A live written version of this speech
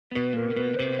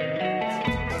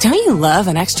Don't you love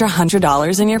an extra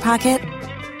 $100 in your pocket?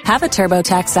 Have a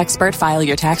TurboTax expert file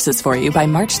your taxes for you by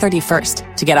March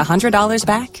 31st to get $100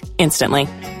 back instantly.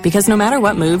 Because no matter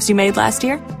what moves you made last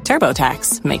year,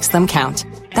 TurboTax makes them count.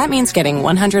 That means getting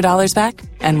 $100 back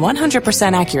and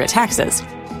 100% accurate taxes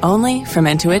only from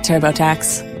Intuit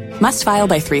TurboTax. Must file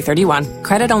by 3/31.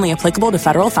 Credit only applicable to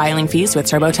federal filing fees with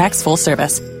TurboTax full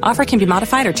service. Offer can be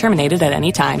modified or terminated at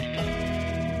any time.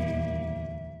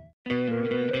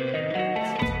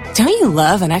 Don't you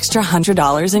love an extra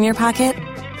 $100 in your pocket?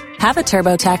 Have a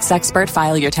TurboTax expert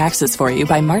file your taxes for you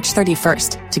by March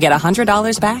 31st to get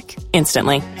 $100 back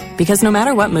instantly. Because no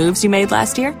matter what moves you made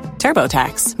last year,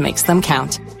 TurboTax makes them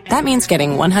count. That means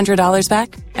getting $100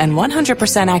 back and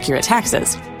 100% accurate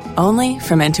taxes only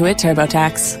from Intuit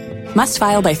TurboTax. Must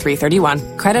file by 3/31.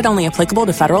 Credit only applicable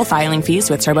to federal filing fees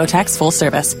with TurboTax full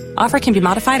service. Offer can be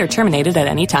modified or terminated at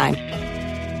any time.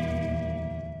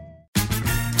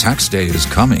 Tax day is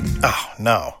coming. Oh,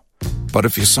 no. But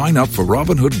if you sign up for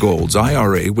Robinhood Gold's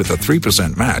IRA with a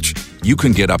 3% match, you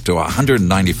can get up to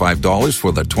 $195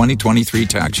 for the 2023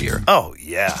 tax year. Oh,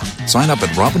 yeah. Sign up at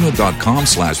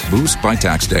Robinhood.com/boost by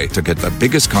tax day to get the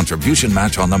biggest contribution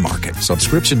match on the market.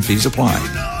 Subscription fees apply.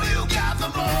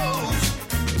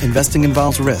 Investing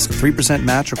involves risk. 3%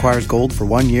 match requires gold for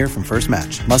 1 year from first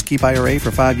match. Must keep IRA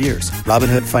for 5 years.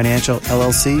 Robinhood Financial,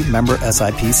 LLC, member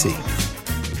SIPC.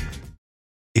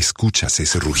 ¿Escuchas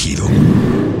ese rugido?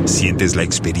 ¿Sientes la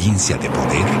experiencia de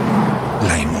poder?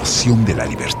 ¿La emoción de la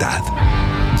libertad?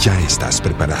 Ya estás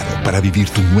preparado para vivir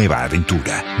tu nueva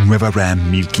aventura. Nueva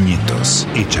Ram 1500,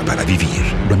 hecha para vivir.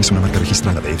 Ram es una marca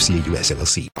registrada de FCA US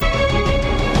LLC.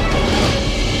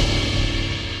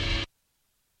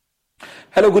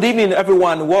 Hello, good evening,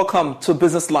 everyone. Welcome to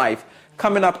Business Live.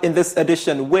 Coming up in this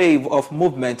edition, wave of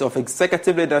movement of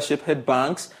executive leadership hit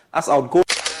banks as outgoing.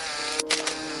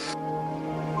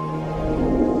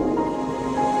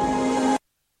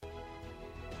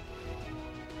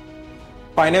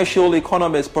 Financial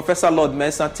economist Professor Lord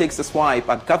Mensah takes a swipe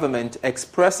at government,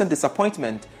 expressing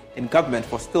disappointment in government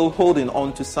for still holding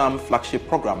on to some flagship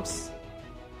programs.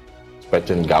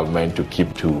 Expecting government to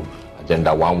keep to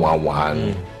Agenda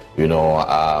 111,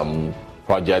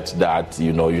 projects that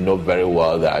you know very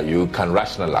well that you can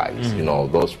rationalize,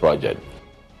 those projects.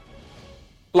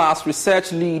 Plus,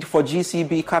 research lead for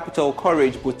GCB Capital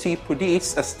Courage Boutique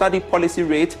predicts a steady policy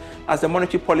rate as the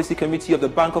Monetary Policy Committee of the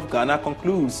Bank of Ghana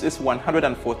concludes its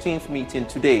 114th meeting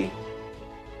today.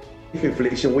 If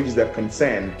inflation, which is the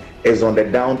concern, is on the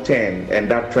downturn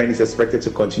and that trend is expected to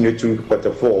continue through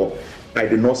Q4, I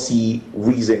do not see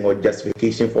reason or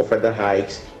justification for further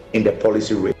hikes in the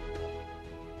policy rate.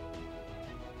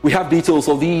 We have details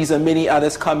of these and many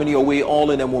others coming your way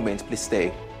all in a moment. Please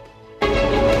stay.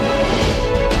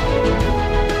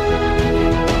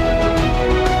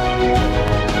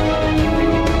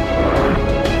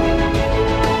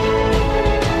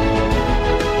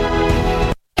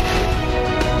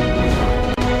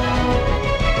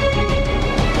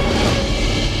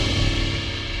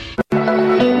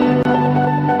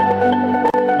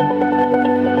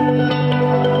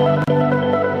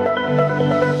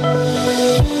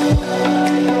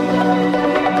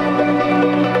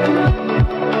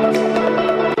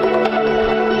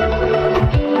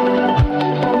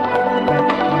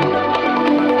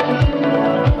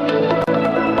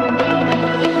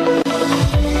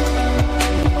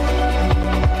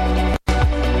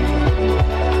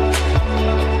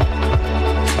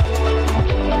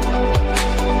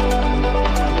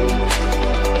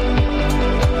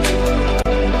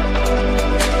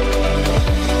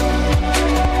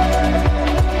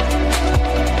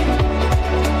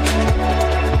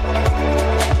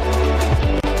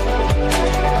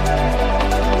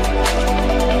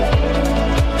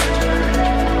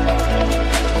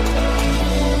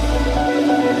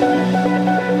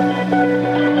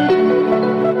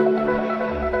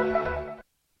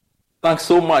 Thanks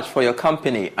so much for your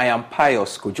company. I am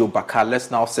Pius Kojo-Baka.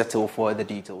 Let's now settle for the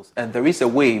details. And there is a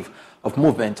wave of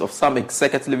movement of some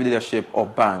executive leadership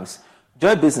of banks.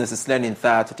 Joy Business is learning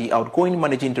that the outgoing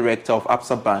managing director of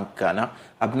Absa Bank Ghana,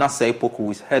 Abnasai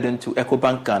Poku, is heading to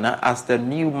EcoBank Ghana as the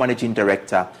new managing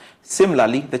director.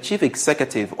 Similarly, the chief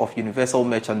executive of Universal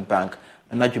Merchant Bank,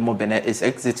 Najumo Bene, is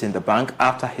exiting the bank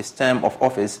after his term of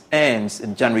office ends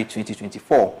in January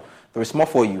 2024. There is more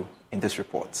for you in this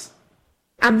report.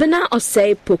 Abena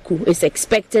Osei Poku is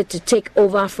expected to take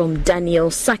over from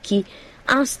Daniel Saki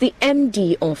as the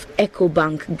MD of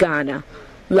EcoBank Ghana.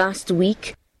 Last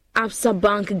week, Absa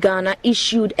Bank Ghana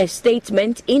issued a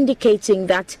statement indicating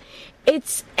that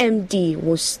its MD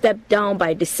will step down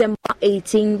by December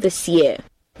 18 this year.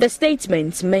 The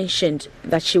statement mentioned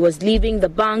that she was leaving the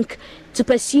bank to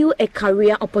pursue a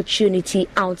career opportunity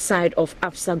outside of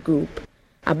Absa Group.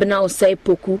 Abena Osei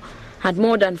Poku had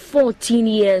more than 14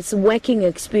 years working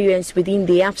experience within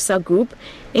the Absa Group,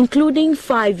 including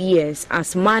 5 years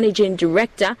as managing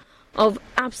director of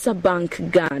Absa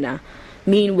Bank Ghana.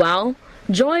 Meanwhile,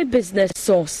 Joy Business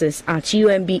sources at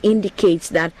UMB indicates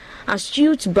that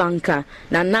astute banker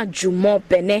Nana Jumo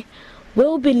Bene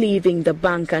will be leaving the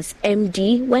bank as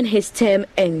MD when his term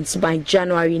ends by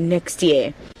January next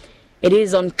year. It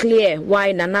is unclear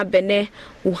why Nana Bene,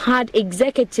 who had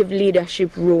executive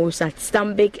leadership roles at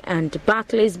Stanbic and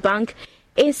Barclays Bank,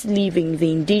 is leaving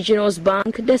the indigenous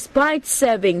bank despite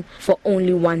serving for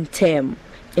only one term.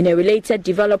 In a related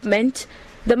development,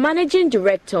 the managing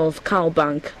director of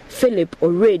Cowbank, Philip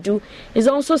Oredu, is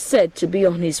also said to be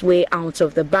on his way out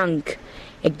of the bank.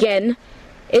 Again,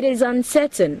 it is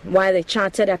uncertain why the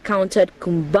chartered accountant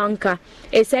Kumbanka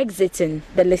is exiting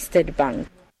the listed bank.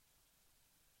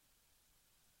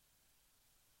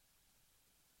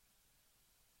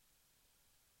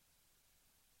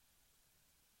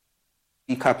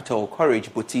 Capital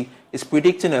Courage Buti is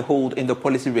predicting a hold in the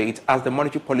policy rate as the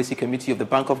Monetary Policy Committee of the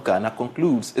Bank of Ghana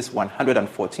concludes its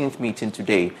 114th meeting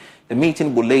today. The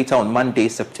meeting will later on Monday,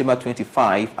 September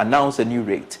 25, announce a new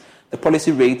rate. The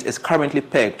policy rate is currently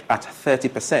pegged at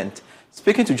 30%.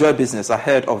 Speaking to Joy Business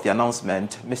ahead of the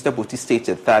announcement, Mr. Buti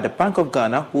stated that the Bank of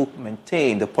Ghana will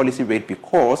maintain the policy rate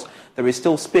because there is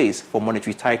still space for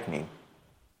monetary tightening.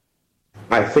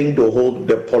 I think they'll hold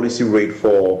the policy rate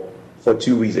for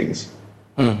 2 reasons.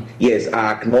 Yes,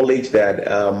 I acknowledge that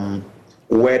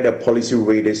where the policy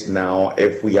rate is now,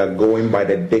 if we are going by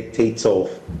the dictates of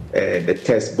the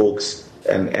textbooks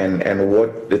and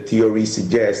what the theory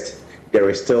suggests, there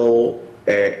is still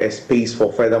a space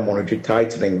for further monetary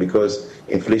tightening because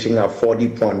inflation at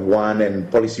 40.1 and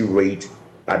policy rate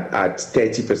at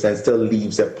 30% still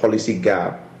leaves a policy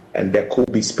gap, and there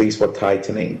could be space for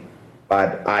tightening.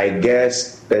 But I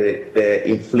guess the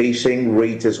inflation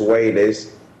rate is where it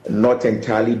is, not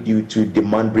entirely due to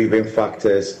demand-driven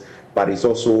factors, but it's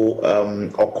also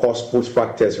or cost-push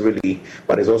factors really,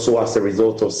 but it's also as a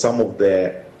result of some of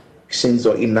the actions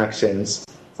or inactions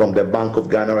from the Bank of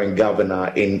Ghana and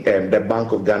governor in the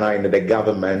Bank of Ghana and the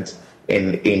government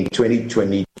in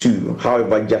 2022.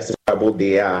 However justifiable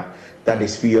they are, that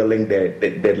is fueling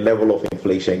the level of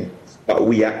inflation. But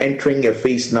we are entering a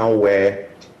phase now where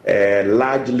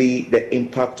largely the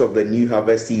impact of the new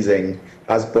harvest season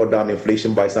has brought down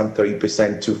inflation by some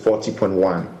 30% to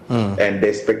 40.1. And the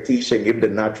expectation, if the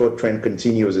natural trend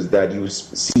continues, is that you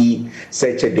see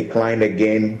such a decline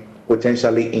again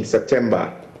potentially in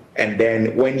September. And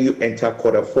then when you enter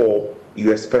Q4,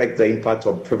 you expect the impact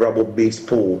of favorable base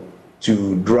pull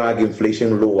to drag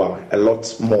inflation lower a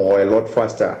lot more, a lot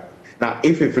faster. Now,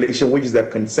 if inflation, which is the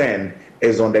concern,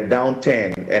 is on the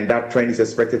downturn and that trend is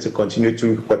expected to continue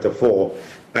through Q4,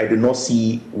 I do not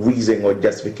see reason or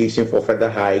justification for further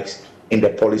hikes in the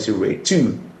policy rate.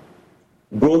 2,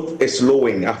 growth is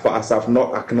slowing, as I've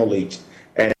not acknowledged,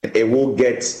 and it will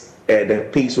get, the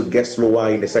pace will get slower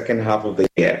in the second half of the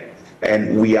year.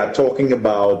 And we are talking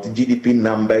about GDP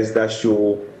numbers that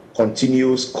show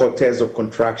continuous quarters of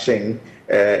contraction.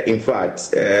 In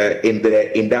fact, in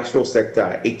the industrial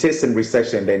sector, it is in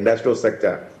recession, the industrial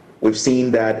sector. We've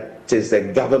seen that it is a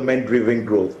government-driven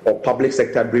growth or public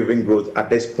sector-driven growth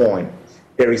at this point.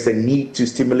 There is a need to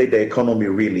stimulate the economy,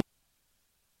 really.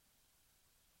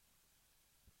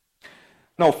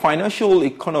 Now, financial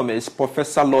economist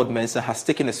Professor Lord Mensah has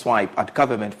taken a swipe at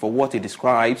government for what he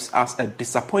describes as a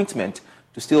disappointment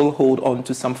to still hold on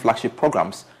to some flagship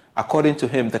programs. According to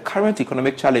him, the current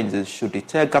economic challenges should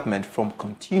deter government from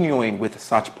continuing with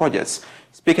such projects.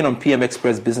 Speaking on PM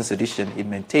Express Business Edition, he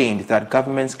maintained that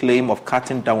government's claim of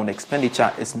cutting down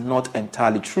expenditure is not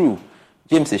entirely true.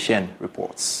 James Eshen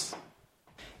reports.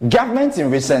 Government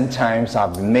in recent times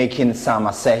have been making some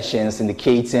assertions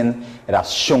indicating it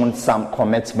has shown some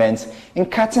commitment in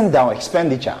cutting down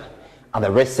expenditure. At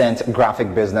the recent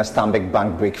Graphic Business Stanbic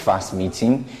Bank breakfast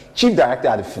meeting, Chief Director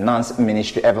at the Finance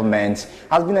Ministry, Everment,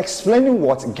 has been explaining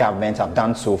what government have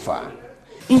done so far.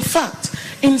 In fact,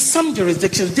 in some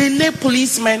jurisdictions, they lay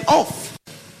policemen off.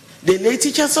 They lay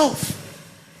teachers off.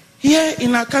 Here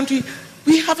in our country,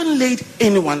 we haven't laid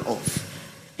anyone off.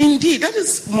 Indeed, that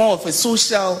is more of a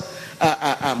social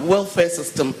welfare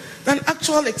system than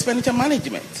actual expenditure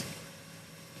management.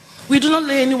 We do not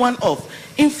lay anyone off.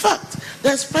 In fact,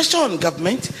 there's pressure on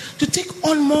government to take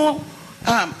on more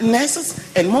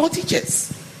nurses and more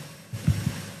teachers.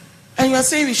 And you are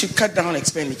saying we should cut down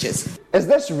expenditures. Is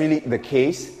this really the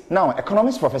case? Now,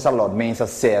 economist Professor Lord Mensah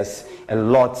says a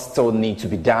lot still needs to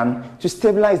be done to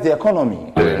stabilize the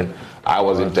economy. I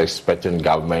wasn't expecting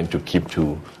government to keep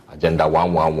to Agenda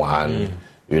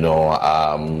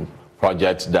 111,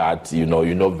 projects that, you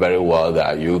know very well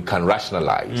that you can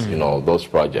rationalize, those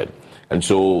projects. And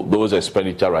so those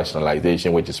expenditure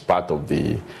rationalization, which is part of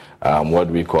the,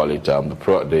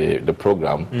 the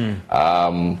program,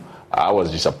 I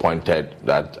was disappointed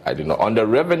that I did not. On the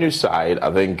revenue side, I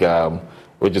think,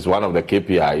 which is one of the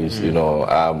KPIs,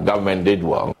 government did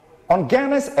well. On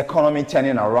Ghana's economy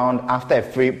turning around after a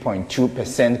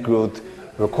 3.2% growth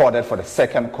recorded for the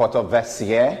second quarter of this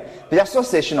year, the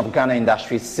Association of Ghana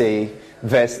Industries say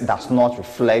this does not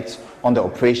reflect on the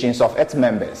operations of its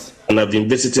members. And I've been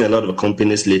visiting a lot of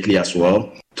companies lately as well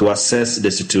to assess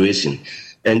the situation.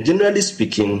 And generally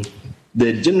speaking,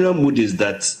 the general mood is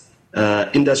that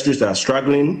industries are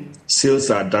struggling, sales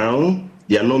are down,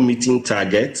 they are not meeting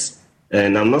targets.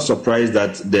 And I'm not surprised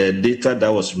that the data that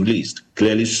was released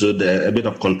clearly showed a bit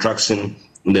of contraction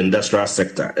in the industrial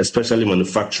sector, especially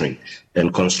manufacturing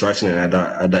and construction and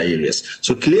other areas.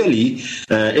 So clearly,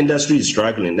 industry is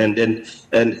struggling.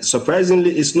 And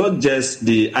surprisingly, it's not just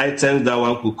the items that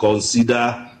one could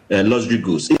consider luxury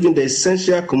goods, even the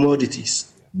essential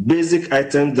commodities, basic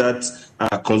items that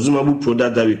are consumable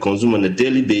products that we consume on a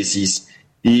daily basis.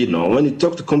 When you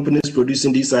talk to companies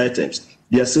producing these items,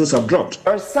 their sales have dropped.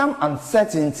 There is some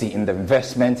uncertainty in the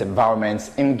investment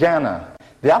environment in Ghana.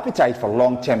 The appetite for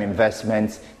long-term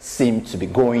investments seems to be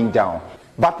going down.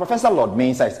 But Professor Lord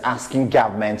Mensah is asking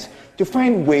government to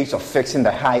find ways of fixing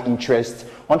the high interest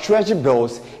on treasury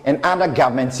bills and other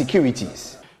government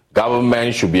securities.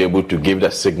 Government should be able to give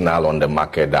the signal on the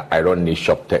market that I don't need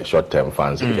short-term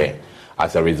funds again.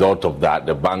 As a result of that,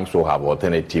 the banks will have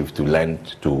alternatives to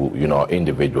lend to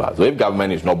individuals. So if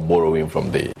government is not borrowing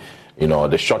from the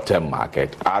short-term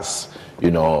market, as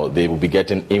they will be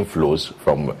getting inflows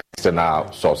from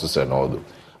external sources and all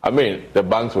that. The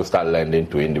banks will start lending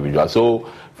to individuals. So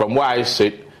from where I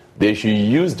sit, they should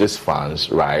use these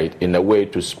funds, right, in a way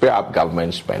to spare up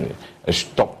government spending and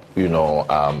stop,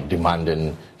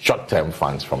 demanding short-term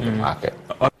funds from the market.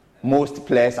 Most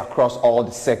players across all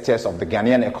the sectors of the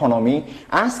Ghanaian economy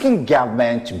asking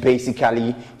government to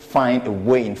basically find a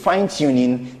way in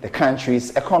fine-tuning the country's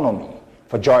economy.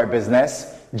 For Joy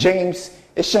Business, James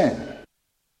Ishen.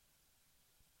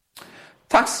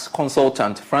 Tax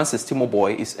consultant Francis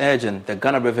Timoboy is urging the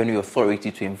Ghana Revenue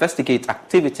Authority to investigate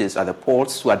activities at the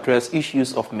ports to address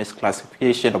issues of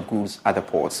misclassification of goods at the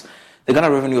ports. The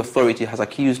Ghana Revenue Authority has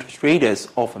accused traders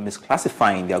of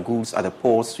misclassifying their goods at the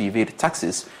ports to evade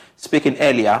taxes. Speaking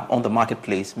earlier on the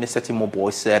marketplace, Mr.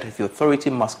 Timoboy said the authority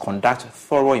must conduct a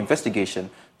thorough investigation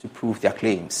to prove their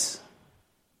claims.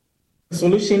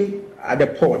 Solution at the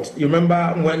port. You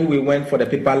remember when we went for the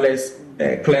paperless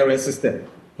clearance system?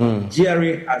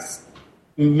 GRA has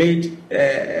made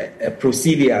a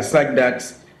procedure such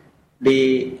that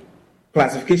the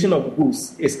classification of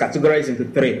goods is categorized into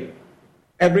 3.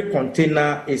 Every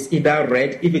container is either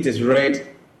red. If it is red,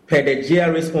 per the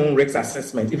GRA's own risk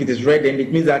assessment, if it is red, then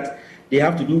it means that they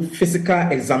have to do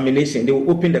physical examination. They will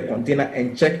open the container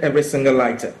and check every single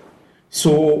item.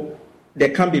 So there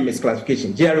can be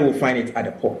misclassification. GRA will find it at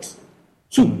the port.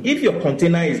 2, if your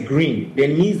container is green,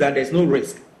 then it means that there's no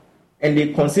risk. And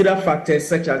they consider factors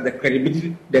such as the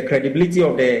credibility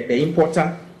of the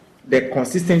importer, the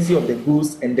consistency of the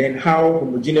goods, and then how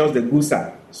homogeneous the goods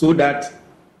are. So that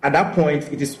at that point,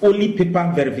 it is only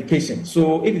paper verification.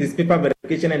 So if it is paper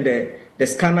verification and the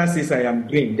scanner says I am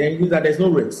green, then it means that there's no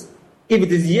risk. If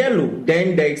it is yellow,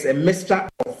 then there is a mixture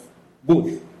of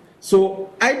both. So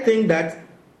I think that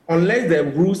unless the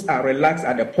rules are relaxed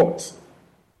at the port,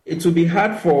 it will be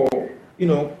hard for,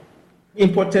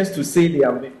 importers to say they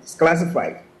have been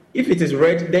misclassified. If it is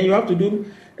red, then you have to do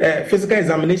physical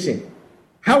examination.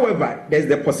 However, there's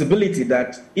the possibility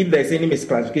that if there's any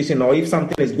misclassification or if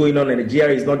something is going on and the GRA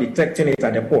is not detecting it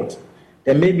at the port,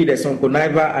 then maybe there's some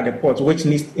conniver at the port which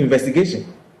needs investigation.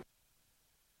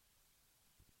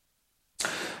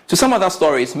 To some other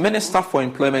stories, Minister for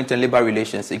Employment and Labour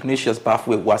Relations Ignatius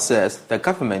Bafwe says the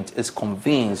government is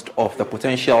convinced of the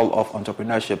potential of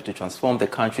entrepreneurship to transform the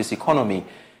country's economy.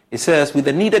 He says with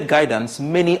the needed guidance,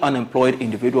 many unemployed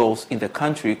individuals in the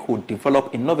country could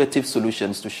develop innovative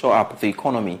solutions to shore up the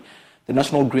economy. The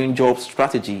National Green Jobs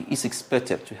Strategy is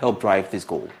expected to help drive this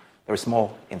goal. There is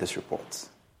more in this report.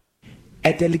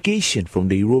 A delegation from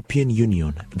the European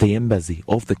Union, the Embassy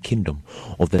of the Kingdom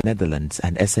of the Netherlands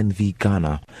and SNV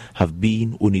Ghana have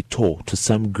been on a tour to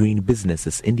some green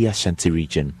businesses in the Ashanti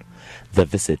region. The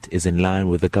visit is in line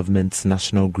with the government's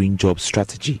National Green Jobs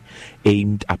Strategy,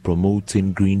 aimed at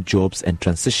promoting green jobs and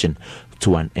transition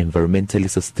to an environmentally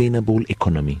sustainable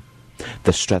economy.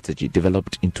 The strategy,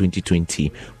 developed in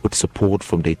 2020 with support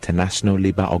from the International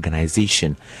Labour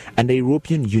Organization and the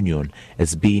European Union,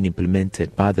 is being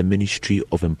implemented by the Ministry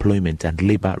of Employment and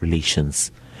Labour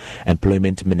Relations.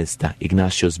 Employment Minister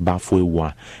Ignatius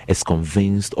Bafwewa is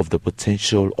convinced of the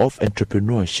potential of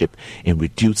entrepreneurship in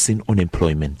reducing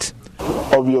unemployment.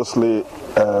 Obviously,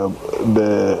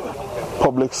 the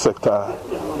public sector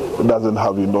doesn't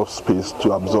have enough space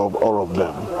to absorb all of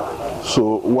them.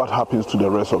 So what happens to the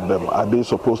rest of them? Are they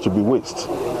supposed to be waste?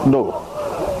 No.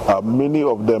 Many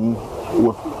of them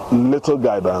with little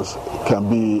guidance can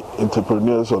be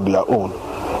entrepreneurs on their own.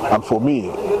 And for me,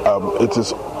 it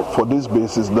is for this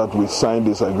basis that we signed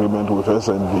this agreement with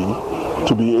SNV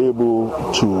to be able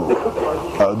to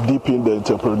deepen the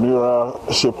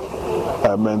entrepreneurship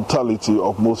mentality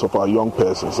of most of our young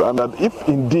persons. And that if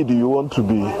indeed you want to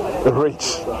be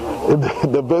rich,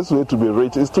 the best way to be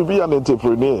rich is to be an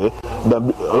entrepreneur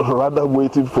than rather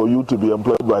waiting for you to be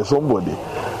employed by somebody.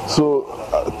 So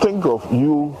think of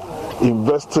you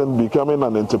investing, becoming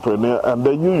an entrepreneur, and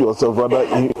then you yourself rather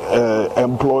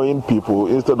employing people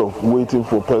instead of waiting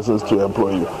for persons to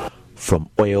employ you. From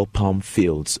oil palm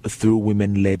fields through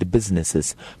women-led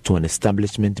businesses to an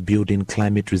establishment building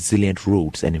climate-resilient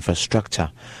roads and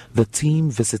infrastructure, the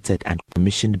team visited and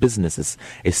commissioned businesses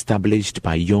established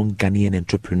by young Ghanaian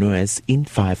entrepreneurs in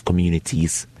 5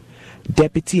 communities.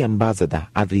 Deputy Ambassador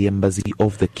at the Embassy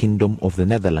of the Kingdom of the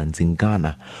Netherlands in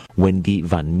Ghana, Wendy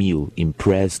Van Meel,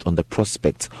 impressed on the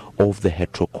prospects of the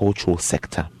horticultural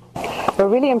sector. We're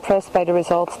really impressed by the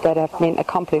results that have been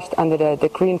accomplished under the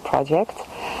Green Project.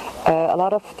 A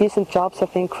lot of decent jobs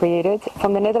have been created.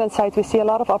 From the Netherlands side, we see a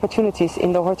lot of opportunities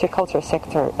in the horticulture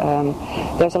sector.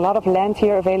 There's a lot of land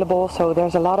here available, so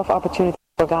there's a lot of opportunity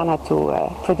for Ghana to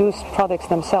produce products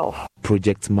themselves.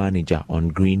 Project Manager on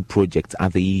Green Projects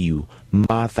at the EU,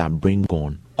 Martha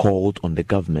Bringon, called on the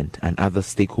government and other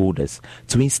stakeholders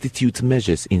to institute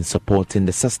measures in supporting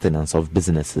the sustenance of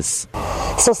businesses.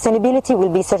 Sustainability will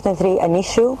be certainly an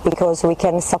issue because we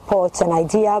can support an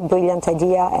idea, brilliant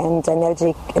idea and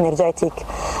energetic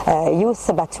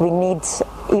youth, but we need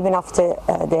even after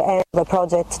the end of the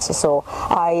project. So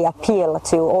I appeal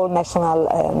to all national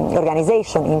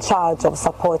organizations in charge of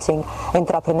supporting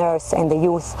entrepreneurs and the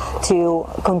youth to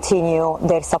continue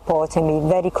their support and be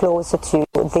very close to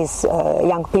these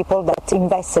young people that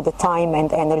invested the time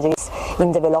and energies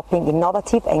in developing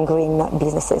innovative and green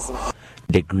businesses.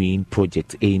 The Green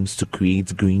Project aims to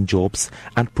create green jobs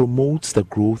and promotes the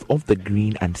growth of the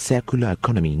green and circular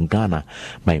economy in Ghana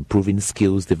by improving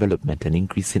skills development and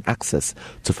increasing access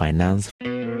to finance.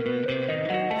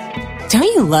 Don't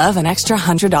you love an extra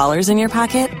 $100 in your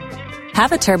pocket?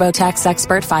 Have a TurboTax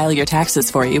expert file your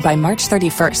taxes for you by March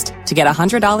 31st to get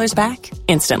 $100 back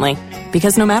instantly.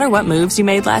 Because no matter what moves you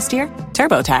made last year,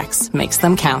 TurboTax makes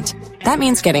them count. That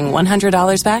means getting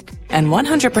 $100 back and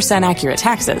 100% accurate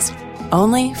taxes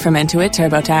only from Intuit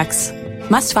TurboTax.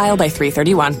 Must file by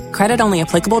 3/31. Credit only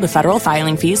applicable to federal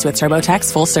filing fees with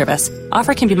TurboTax full service.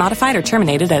 Offer can be modified or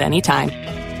terminated at any time.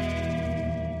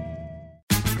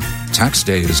 Tax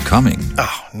day is coming.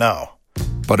 Oh, no.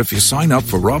 But if you sign up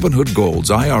for Robinhood Gold's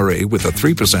IRA with a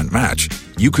 3% match,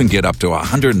 you can get up to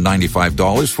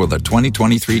 $195 for the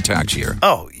 2023 tax year.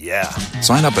 Oh, yeah.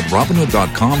 Sign up at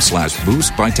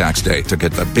Robinhood.com/boost by tax day to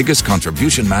get the biggest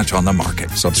contribution match on the market.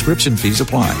 Subscription fees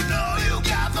apply.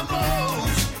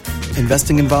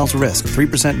 Investing involves risk.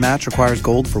 3% match requires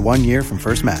gold for 1 year from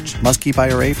first match. Must keep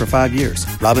IRA for 5 years.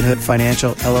 Robinhood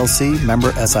Financial, LLC,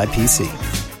 member SIPC.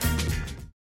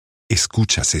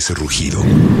 Escuchas ese rugido.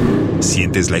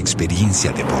 Sientes la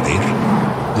experiencia de poder,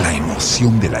 la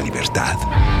emoción de la libertad.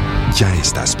 Ya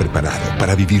estás preparado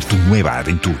para vivir tu nueva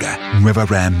aventura. Nueva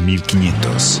Ram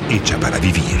 1500, hecha para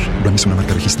vivir. Ram es una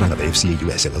marca registrada de FCA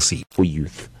US LLC. For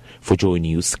youth. For Joy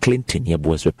News, Clinton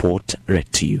Yeboah's report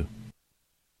read to you.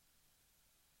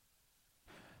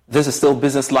 This is still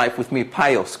Business Life with me,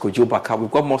 Pius Kojo Baka.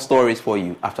 We've got more stories for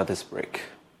you after this break.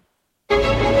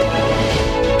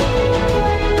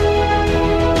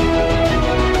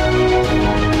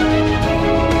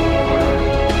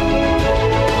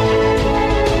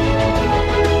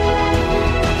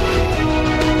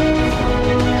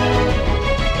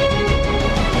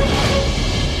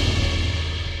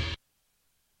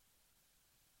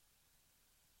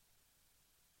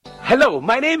 Hello,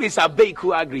 my name is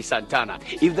Abeku Agri Santana.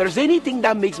 If there's anything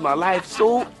that makes my life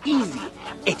so easy,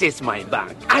 it is my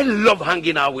bank. I love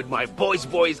hanging out with my boys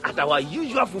at our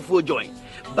usual fufu joint.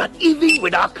 But even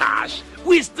without cash,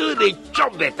 we still dey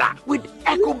chop better with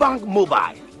EcoBank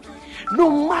Mobile. No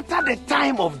matter the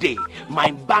time of day,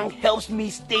 my bank helps me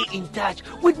stay in touch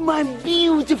with my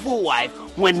beautiful wife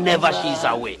whenever she's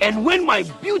away. And when my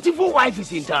beautiful wife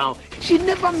is in town, she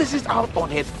never misses out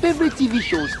on her favorite TV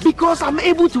shows because I'm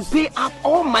able to pay up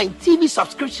all my TV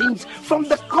subscriptions from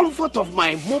the comfort of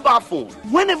my mobile phone.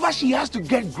 Whenever she has to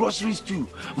get groceries too,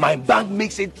 my bank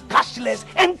makes it cashless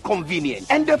and convenient.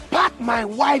 And the part my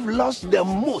wife loves the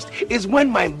most is when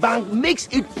my bank makes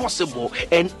it possible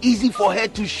and easy for her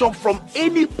to shop from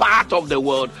any part of the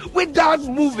world without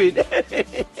moving.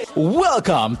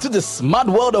 Welcome to the smart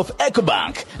world of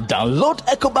EcoBank. Download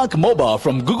EcoBank Mobile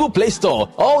from Google Play Store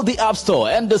or the App Store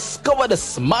and discover the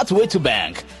smart way to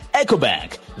bank.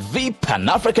 EcoBank, the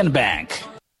Pan-African Bank.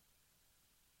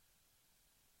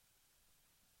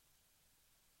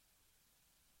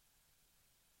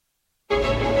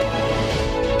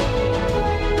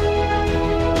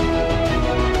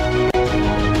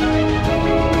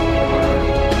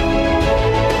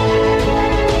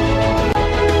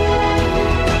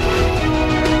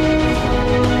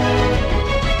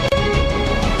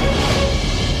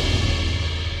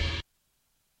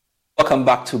 Welcome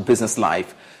back to Business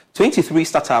Live. 23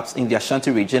 startups in the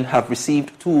Ashanti region have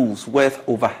received tools worth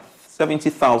over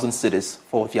 70,000 cedis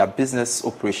for their business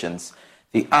operations.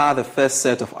 They are the first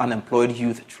set of unemployed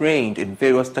youth trained in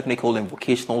various technical and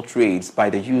vocational trades by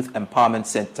the Youth Empowerment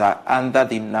Center under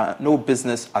the No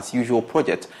Business as Usual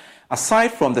project.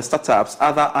 Aside from the startups,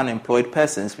 other unemployed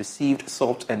persons received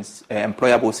soft and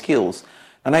employable skills.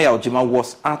 Nanaya Ojima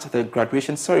was at the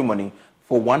graduation ceremony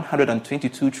for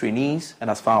 122 trainees and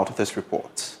has filed this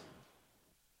report.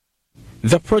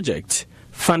 The project,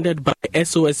 funded by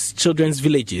SOS Children's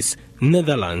Villages,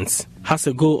 Netherlands, has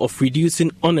a goal of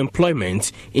reducing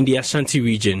unemployment in the Ashanti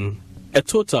region. A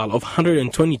total of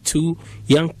 122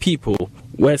 young people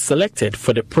were selected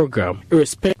for the program,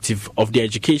 irrespective of their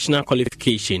educational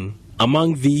qualification.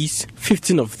 Among these,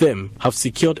 15 of them have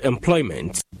secured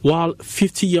employment, while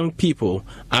 50 young people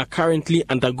are currently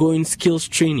undergoing skills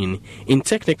training in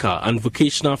technical and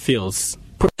vocational fields.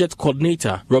 Project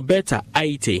coordinator Roberta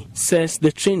Aite says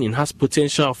the training has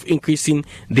potential of increasing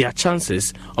their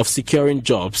chances of securing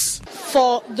jobs.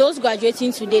 For those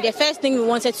graduating today, the first thing we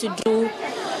wanted to do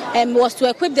was to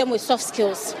equip them with soft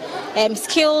skills.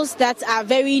 Skills that are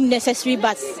very necessary,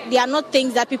 but they are not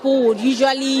things that people would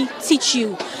usually teach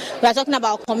you. We are talking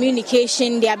about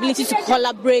communication, the ability to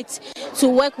collaborate, to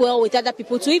work well with other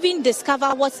people, to even discover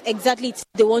what exactly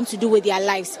they want to do with their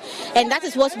lives. And that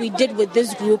is what we did with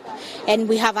this group, and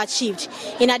we have achieved.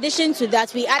 In addition to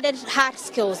that, we added hard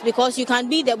skills, because you can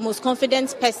be the most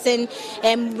confident person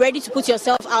and ready to put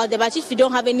yourself out there, but if you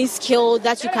don't have any skill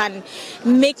that you can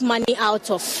make money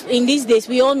out of, in these days,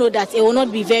 we all know that it will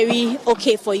not be very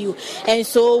okay for you. And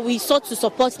so we sought to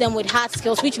support them with hard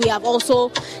skills, which we have also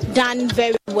done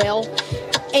very well.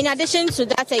 In addition to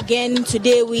that, again,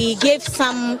 today we gave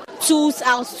some tools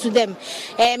out to them,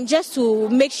 just to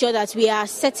make sure that we are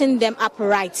setting them up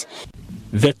right.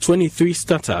 The 23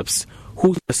 startups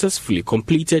who successfully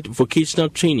completed vocational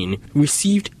training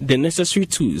received the necessary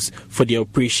tools for their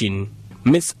operation.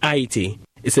 Ms. Aite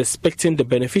is expecting the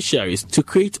beneficiaries to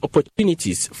create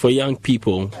opportunities for young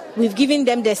people. We've given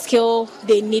them the skill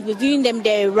they need, we've given them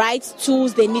the right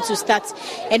tools they need to start,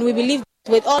 and we believe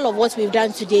with all of what we've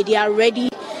done today, they are ready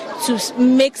to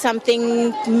make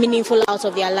something meaningful out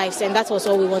of their lives, and that was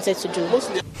all we wanted to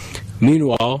do.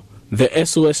 Meanwhile, the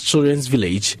SOS Children's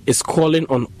Village is calling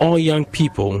on all young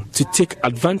people to take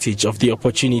advantage of the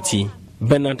opportunity.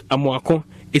 Bernard Amwako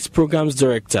is Programs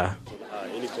Director.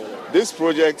 This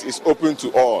project is open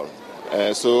to all,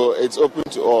 so it's open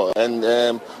to all,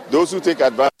 and those who take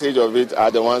advantage of it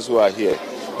are the ones who are here.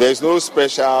 There's no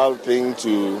special thing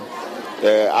to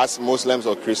ask Muslims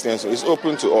or Christians, so it's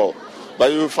open to all.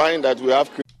 But you will find that we have...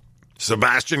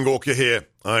 Sebastian Gorka here.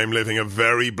 I'm living a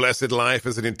very blessed life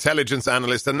as an intelligence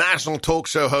analyst, a national talk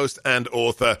show host and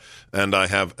author, and I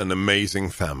have an amazing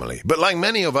family. But like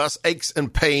many of us, aches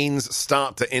and pains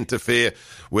start to interfere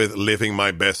with living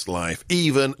my best life,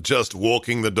 even just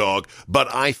walking the dog. But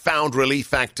I found Relief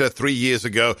Factor 3 years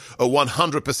ago, a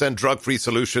 100% drug-free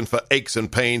solution for aches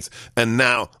and pains, and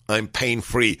now I'm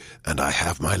pain-free and I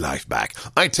have my life back.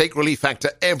 I take Relief Factor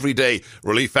every day.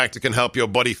 Relief Factor can help your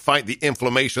body fight the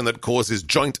inflammation that causes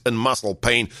joint and muscle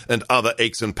pain and other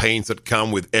aches and pains that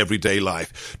come with everyday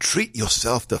life. Treat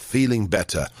yourself to feeling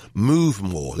better, move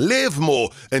more, live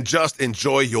more, and just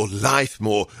enjoy your life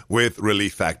more with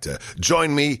Relief Factor.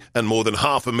 Join me and more than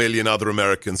 500,000 other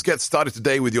Americans. Get started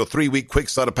today with your 3-week quick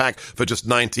starter pack for just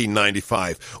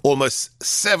 $19.95. Almost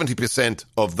 70%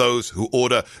 of those who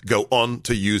order go on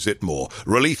to use use it more.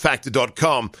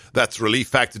 ReliefFactor.com. That's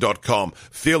ReliefFactor.com.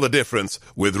 Feel the difference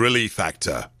with Relief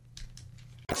Factor.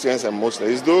 And mostly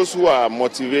it's those who are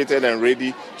motivated and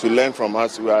ready to learn from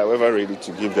us. We are ever ready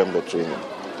to give them the training.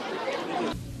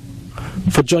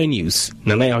 For Joy News,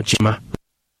 Nanaya Ochima.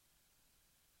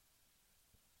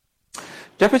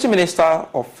 Deputy Minister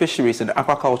of Fisheries and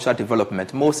Aquaculture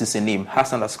Development, Moses Enim,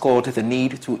 has underscored the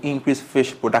need to increase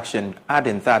fish production,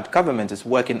 adding that government is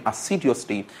working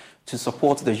assiduously to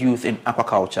support the youth in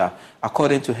aquaculture.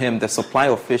 According to him, the supply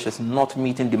of fish is not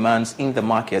meeting demands in the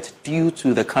market due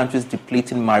to the country's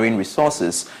depleting marine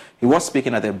resources. He was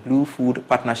speaking at the Blue Food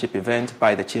Partnership event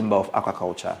by the Chamber of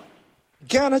Aquaculture.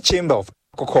 Ghana Chamber of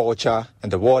Aquaculture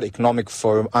and the World Economic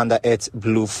Forum under its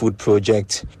Blue Food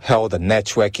Project held a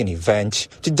networking event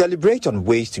to deliberate on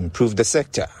ways to improve the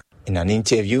sector. In an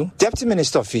interview, Deputy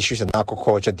Minister of Fisheries and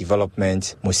Aquaculture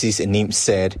Development, Moses Enim,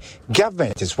 said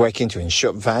government is working to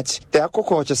ensure that the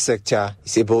aquaculture sector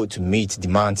is able to meet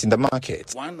demands in the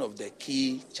market. One of the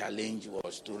key challenges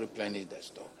was to replenish the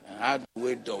stock. And how do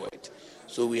we do it?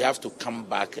 So we have to come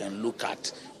back and look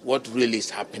at what really is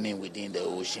happening within the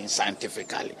ocean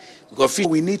scientifically. Because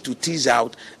we need to tease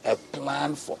out a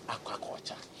plan for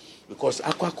aquaculture. Because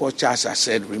aquaculture, as I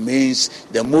said, remains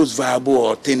the most viable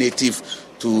alternative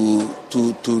to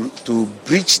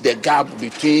bridge the gap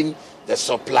between the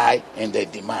supply and the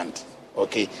demand.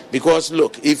 Okay, because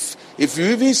look, if you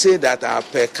even say that our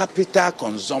per capita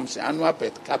consumption, annual per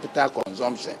capita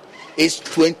consumption is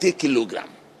 20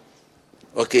 kilograms,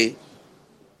 okay,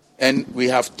 and we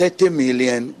have 30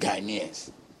 million Ghanaians,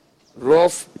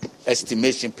 rough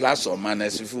estimation plus or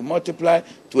minus, if you multiply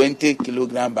 20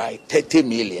 kilograms by 30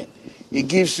 million, it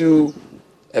gives you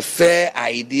a fair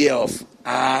idea of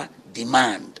our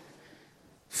demand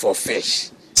for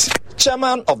fish.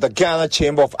 Chairman of the Ghana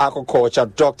Chamber of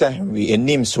Aquaculture, Dr. Henry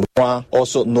Enim Surwa,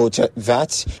 also noted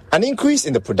that an increase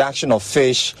in the production of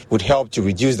fish would help to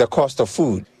reduce the cost of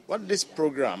food. What this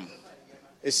program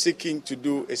is seeking to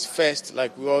do is first,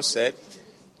 like we all said,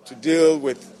 to deal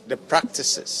with the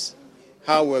practices,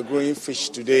 how we're growing fish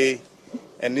today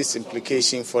and its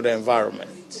implication for the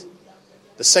environment.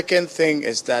 The second thing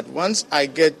is that once I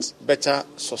get better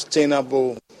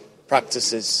sustainable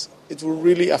practices, it will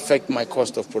really affect my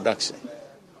cost of production.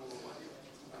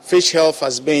 Fish health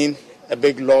has been a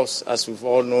big loss, as we've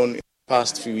all known in the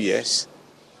past few years.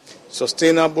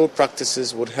 Sustainable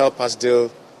practices would help us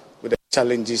deal with the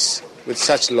challenges with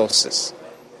such losses,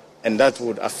 and that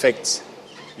would affect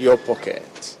your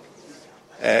pocket.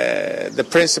 The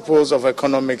principles of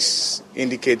economics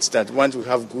indicates that once we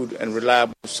have good and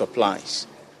reliable supplies,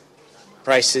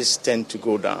 prices tend to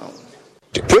go down.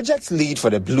 The project lead for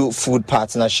the Blue Food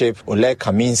Partnership, Oleg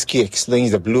Kaminsky,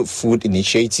 explains the Blue Food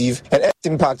Initiative and its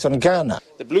impact on Ghana.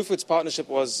 The Blue Foods Partnership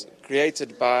was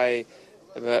created by,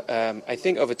 I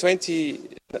think, over 40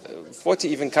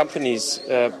 even companies,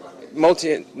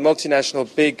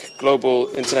 multinational, big, global,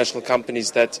 international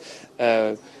companies that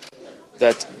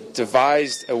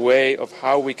devised a way of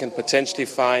how we can potentially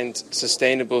find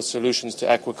sustainable solutions to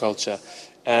aquaculture.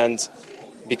 And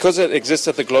because it exists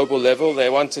at the global level, they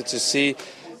wanted to see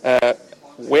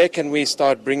where can we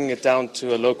start bringing it down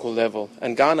to a local level.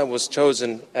 And Ghana was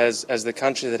chosen as the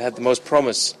country that had the most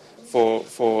promise for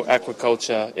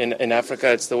aquaculture in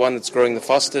Africa. It's the one that's growing the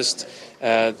fastest.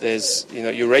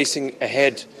 You're racing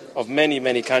ahead of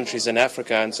many countries in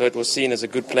Africa, and so it was seen as a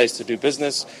good place to do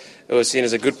business. It was seen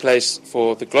as a good place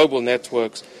for the global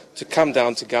networks to come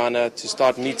down to Ghana, to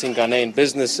start meeting Ghanaian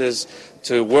businesses,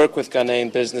 to work with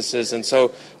Ghanaian businesses. And so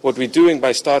what we're doing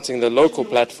by starting the local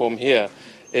platform here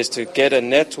is to get a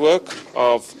network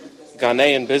of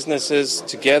Ghanaian businesses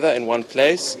together in one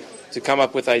place, to come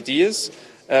up with ideas,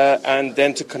 and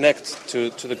then to connect to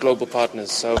the global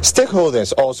partners. So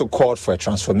stakeholders also called for a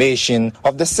transformation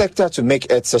of the sector to make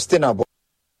it sustainable.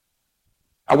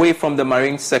 Away from the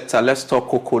marine sector, let's talk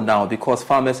cocoa now, because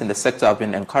farmers in the sector have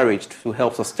been encouraged to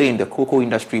help sustain the cocoa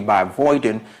industry by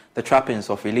avoiding the trappings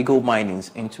of illegal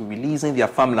minings into releasing their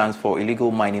farmlands for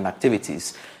illegal mining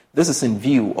activities. This is in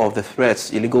view of the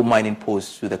threats illegal mining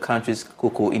poses to the country's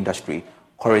cocoa industry.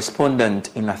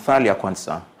 Correspondent in Nathalia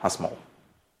Kwanza has more.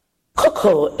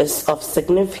 Cocoa is of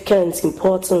significant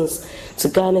importance to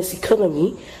Ghana's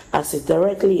economy as it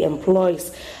directly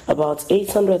employs about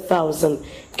 800,000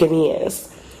 Ghanaians,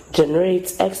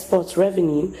 generates export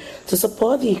revenue to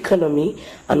support the economy,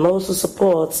 and also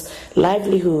supports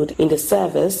livelihood in the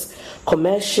service,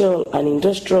 commercial and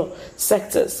industrial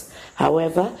sectors.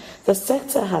 However, the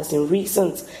sector has in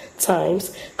recent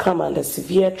times come under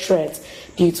severe threat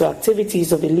due to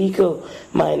activities of illegal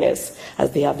miners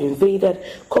as they have invaded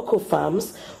cocoa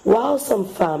farms, while some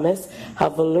farmers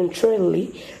have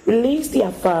voluntarily released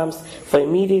their farms for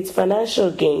immediate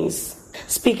financial gains.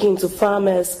 Speaking to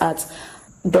farmers at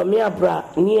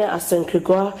Domiabra near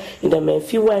Asenkrigwa in the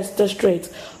Menfi West district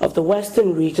of the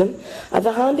Western region, at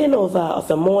the handing over of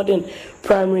the modern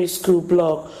primary school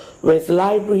block with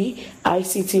library,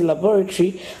 ICT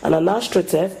laboratory and an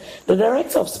astroturf, the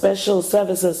Director of Special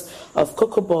Services of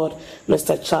Cocoa Board,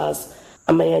 Mr. Charles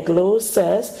Amayaglo,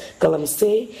 says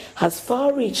Galamsey has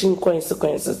far-reaching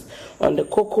consequences on the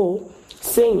cocoa,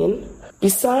 saying,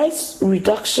 besides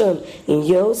reduction in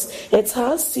yields, it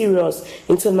has serious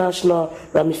international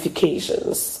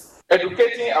ramifications.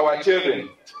 Educating our children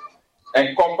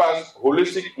encompasses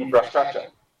holistic infrastructure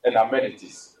and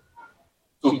amenities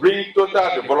to bring total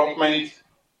development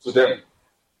to them.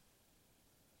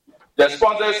 The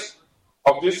sponsors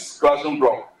of this classroom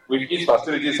block with its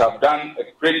facilities have done a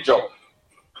great job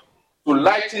to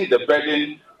lighten the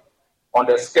burden on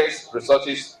the scarce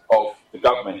resources of the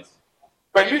government.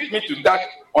 Permit me to touch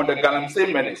on the Galamsey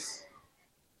menace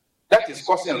that is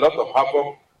causing a lot of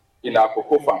havoc in our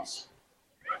cocoa farms.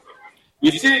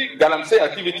 We see Galamsey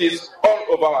activities all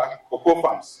over our cocoa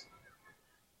farms.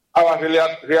 Our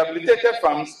rehabilitated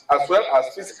farms as well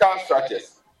as physical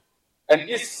structures, and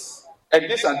this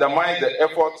undermines the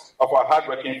efforts of our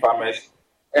hardworking farmers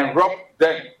and robs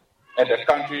them and the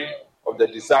country of the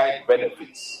desired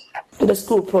benefits. The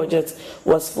school project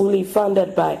was fully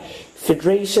funded by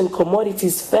Federation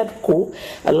Commodities FEDCO,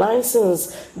 a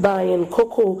licensed buying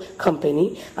cocoa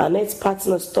company, and its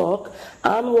partner Stock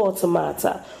and Water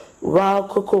Matter, while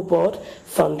Cocoa Board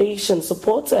Foundation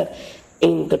supported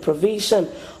in the provision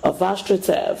of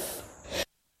AstroTurf.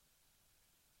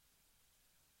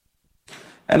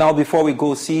 And now, before we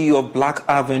go, CEO of Black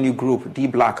Avenue Group, D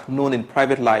Black, known in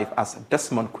private life as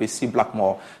Desmond Kwesi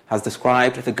Blackmore, has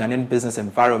described the Ghanaian business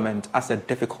environment as a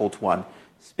difficult one.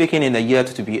 Speaking in a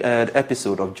yet-to-be-aired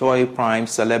episode of Joy Prime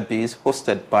Celeb Biz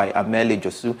hosted by Amele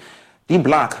Josu, D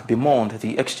Black bemoaned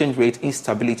the exchange rate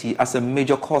instability as a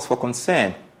major cause for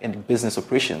concern in business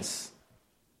operations.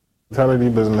 Hospitality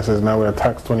businesses now we're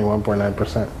taxed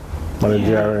 21.9% by the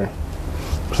GRA.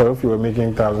 So if you were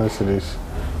making 1,000 cedis,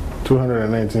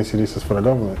 219 cedis is for the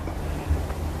government.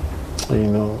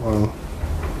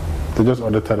 They just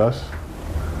audited us.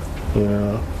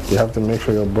 You have to make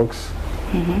sure your books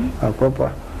are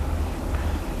proper.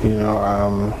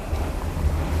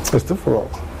 It's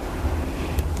difficult.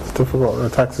 It's difficult. The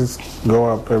taxes go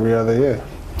up every other year.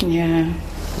 Yeah.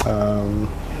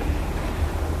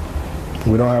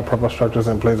 We don't have proper structures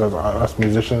in place as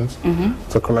musicians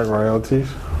to collect royalties.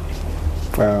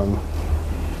 So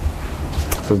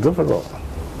it's difficult.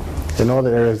 In all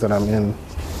the areas that I'm in,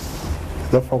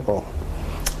 it's difficult.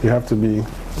 You have to be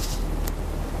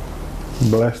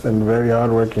blessed and very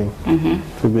hardworking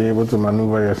to be able to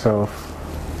maneuver yourself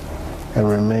and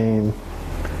remain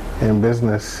in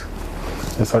business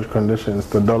in such conditions.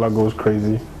 The dollar goes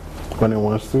crazy when it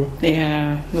wants to.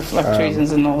 Yeah, the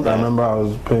fluctuations and all that. I remember I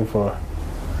was paying for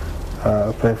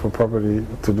property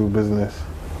to do business,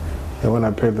 and when I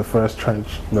paid the first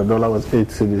tranche, the dollar was 8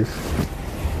 cedis.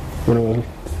 When it was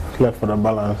left for the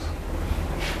balance,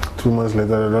 2 months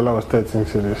later, the dollar was 13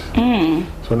 cedis.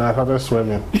 So now I started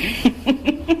sweating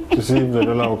to see if the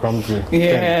dollar will come to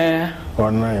 10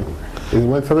 or 9. It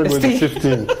went started going to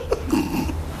 15.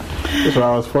 So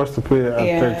I was forced to pay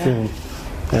at 13,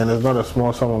 and it's not a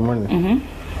small sum of money.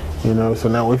 So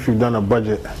now if you've done a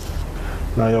budget,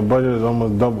 now your budget is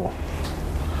almost double.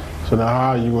 So now how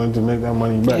are you going to make that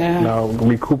money back? Now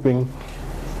recouping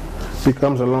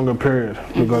becomes a longer period,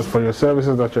 because for your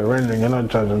services that you're rendering, you're not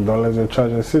charging dollars, you're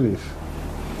charging cedis.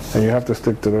 And you have to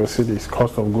stick to those cedis.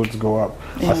 Cost of goods go up.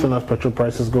 As soon as petrol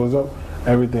prices goes up,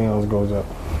 everything else goes up.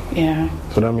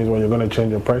 So that means when you're going to change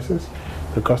your prices,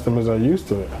 the customers are used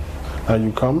to it. Now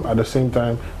you come, at the same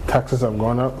time, taxes have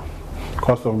gone up,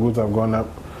 cost of goods have gone up.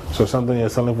 So something you're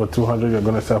selling for 200, you're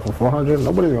going to sell for 400,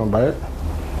 nobody's going to buy it.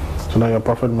 So now your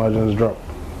profit margins drop.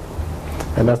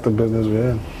 And that's the business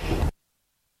we're in.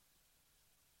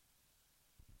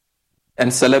 And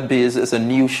Celeb Biz is a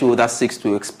new show that seeks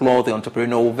to explore the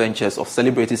entrepreneurial ventures of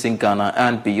celebrities in Ghana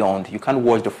and beyond. You can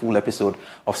watch the full episode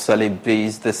of Celeb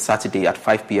Biz this Saturday at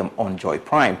 5 p.m. on Joy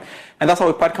Prime. And that's how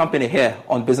we part company here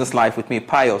on Business Life with me,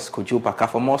 Pius Kojo Baka.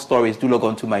 For more stories, do log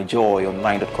on to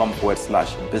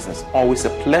myjoyonline.com/business. Always a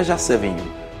pleasure serving you.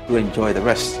 Do enjoy the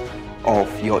rest of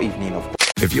your evening of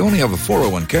If you only have a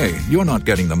 401k, you're not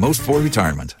getting the most for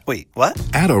retirement. Wait, what?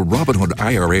 Add a Robinhood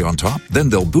IRA on top, then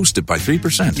they'll boost it by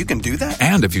 3%. You can do that?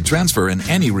 And if you transfer in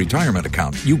any retirement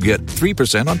account, you get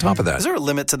 3% on top of that. Is there a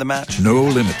limit to the match? No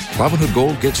limit. Robinhood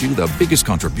Gold gets you the biggest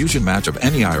contribution match of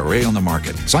any IRA on the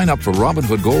market. Sign up for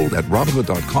Robinhood Gold at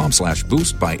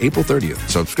Robinhood.com/boost by April 30th.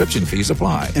 Subscription fees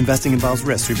apply. Investing involves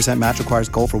risk. 3% match requires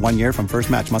gold for 1 year from first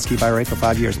match. Must keep IRA for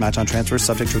 5 years. Match on transfers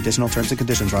subject to additional terms and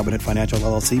conditions. Robinhood Financial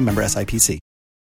LLC, member SIPC.